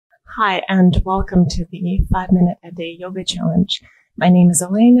Hi, and welcome to the 5-minute a day yoga challenge. My name is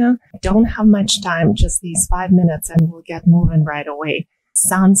Elena. I don't have much time, just these 5 minutes, and we'll get moving right away.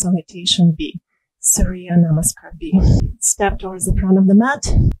 Sound Salutation B. Surya Namaskar B. Step towards the front of the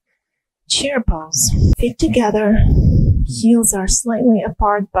mat. Chair pose. Feet together. Heels are slightly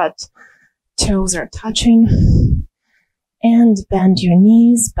apart, but toes are touching. And bend your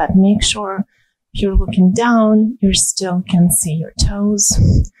knees, but make sure if you're looking down, you still can see your toes.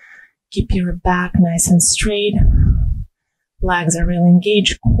 Keep your back nice and straight. Legs are really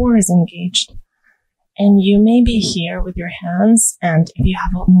engaged, core is engaged. And you may be here with your hands, and if you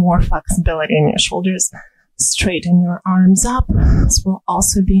have more flexibility in your shoulders, straighten your arms up. This will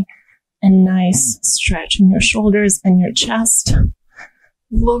also be a nice stretch in your shoulders and your chest.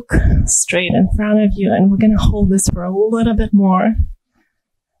 Look straight in front of you, and we're going to hold this for a little bit more.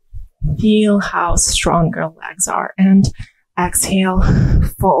 Feel how strong your legs are, and exhale,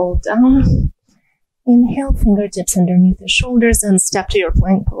 fold down. Inhale, fingertips underneath the shoulders and step to your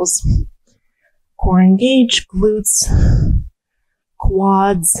plank pose. Core engaged, glutes,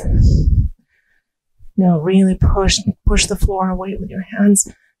 quads. Now really push the floor away with your hands.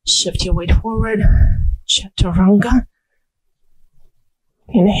 Shift your weight forward. Chaturanga.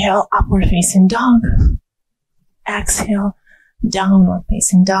 Inhale, upward facing dog. Exhale, downward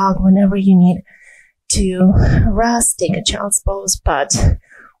facing dog. Whenever you need to rest, take a child's pose, but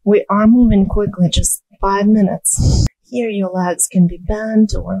we are moving quickly, just 5 minutes. Here your legs can be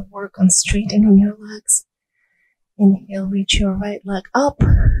bent or work on straightening your legs. Inhale, reach your right leg up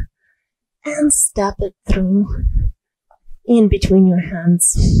and step it through in between your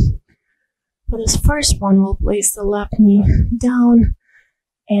hands. For this first one, we'll place the left knee down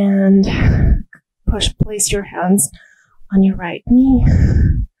and place your hands on your right knee.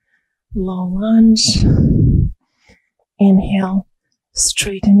 Low lunge. Inhale,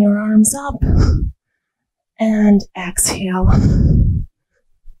 straighten your arms up. And exhale.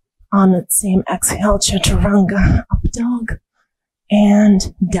 On the same exhale, Chaturanga, up dog.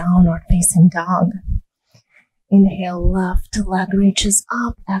 And downward facing dog. Inhale, left leg reaches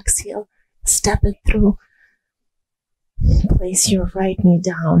up. Exhale, step it through. Place your right knee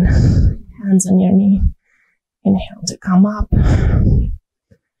down. Hands on your knee. Inhale to come up.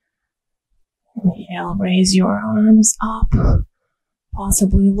 Inhale, raise your arms up.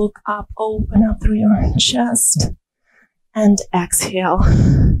 Possibly look up, open up through your chest. And exhale,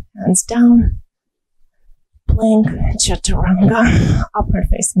 hands down. Plank, Chaturanga, upward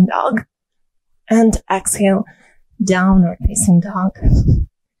facing dog. And exhale, downward facing dog.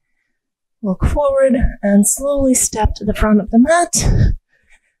 Look forward and slowly step to the front of the mat.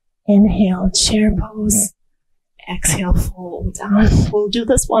 Inhale, chair pose. Exhale, fold down. We'll do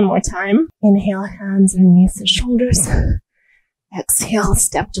this one more time. Inhale, hands underneath the shoulders. Exhale,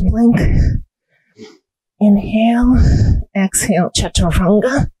 step to plank. Inhale, exhale,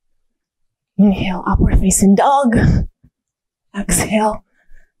 Chaturanga. Inhale, upward facing dog. Exhale,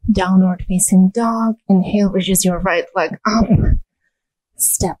 downward facing dog. Inhale, reaches your right leg up.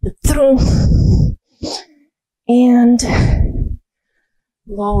 Step it through. And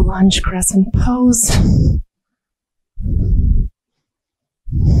low lunge crescent pose.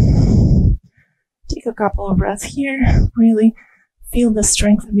 Take a couple of breaths here. Really feel the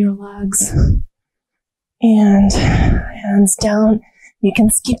strength of your legs. And hands down. You can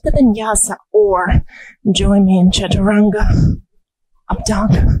skip the vinyasa or join me in Chaturanga. Up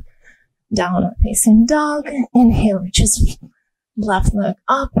dog. Downward facing dog. Inhale, reaches left leg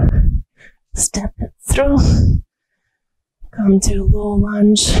up. Step it through. Come to low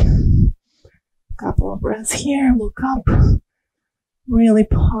lunge. Couple of breaths here. Look up. Really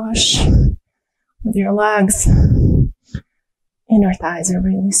push with your legs. Inner thighs are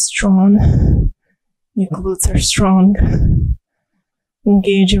really strong. Your glutes are strong.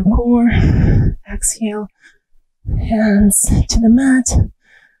 Engage your core. Exhale. Hands to the mat.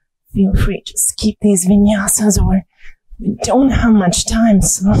 Feel free to skip these vinyasas, or we don't have much time,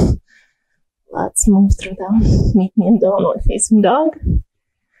 so let's move through them. Meet me in downward facing dog.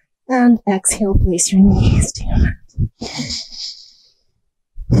 And exhale, place your knees to your mat.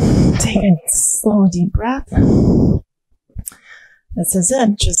 Take a slow, deep breath. This is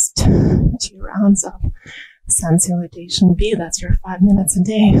it. Just 2 rounds of Salutation B. That's your 5 minutes a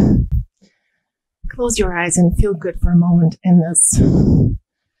day. Close your eyes and feel good for a moment in this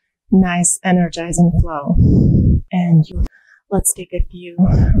nice, energizing flow. And let's take a few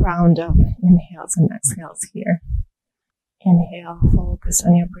rounds of inhales and exhales here. Inhale, focus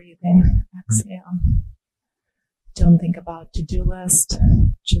on your breathing. Exhale. Don't think about to-do list.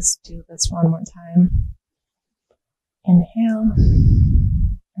 Just do this one more time. Inhale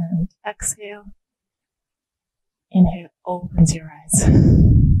and exhale. Inhale, opens your eyes.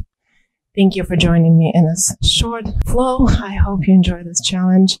 Thank you for joining me in this short flow. I hope you enjoy this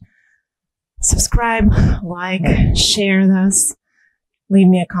challenge. Subscribe, like, share this, leave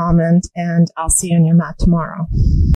me a comment, and I'll see you on your mat tomorrow.